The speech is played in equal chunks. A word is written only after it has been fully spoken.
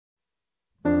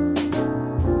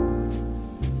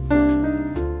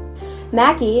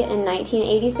Mackey in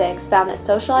 1986 found that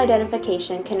social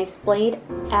identification can explain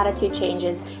attitude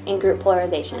changes in group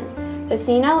polarization.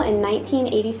 Vecino in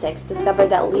 1986 discovered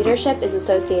that leadership is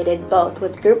associated both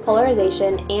with group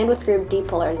polarization and with group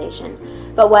depolarization,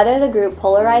 but whether the group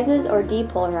polarizes or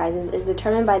depolarizes is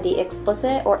determined by the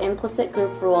explicit or implicit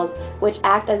group rules which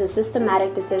act as a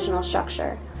systematic decisional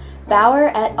structure. Bauer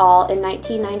et al. In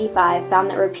 1995 found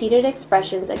that repeated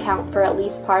expressions account for at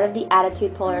least part of the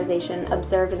attitude polarization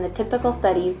observed in the typical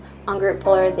studies on group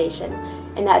polarization,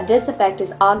 and that this effect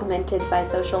is augmented by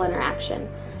social interaction.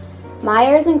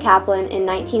 Myers and Kaplan in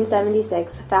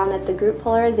 1976 found that the group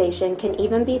polarization can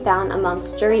even be found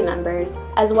amongst jury members,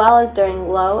 as well as during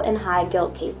low and high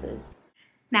guilt cases.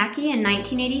 Mackey in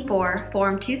 1984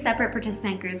 formed two separate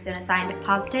participant groups and assigned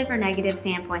positive or negative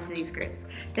standpoints to these groups.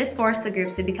 This forced the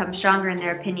groups to become stronger in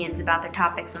their opinions about their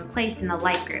topics when placed in the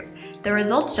like group. The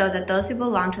results showed that those who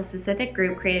belonged to a specific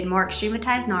group created more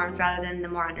extrematized norms rather than the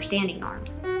more understanding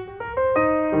norms.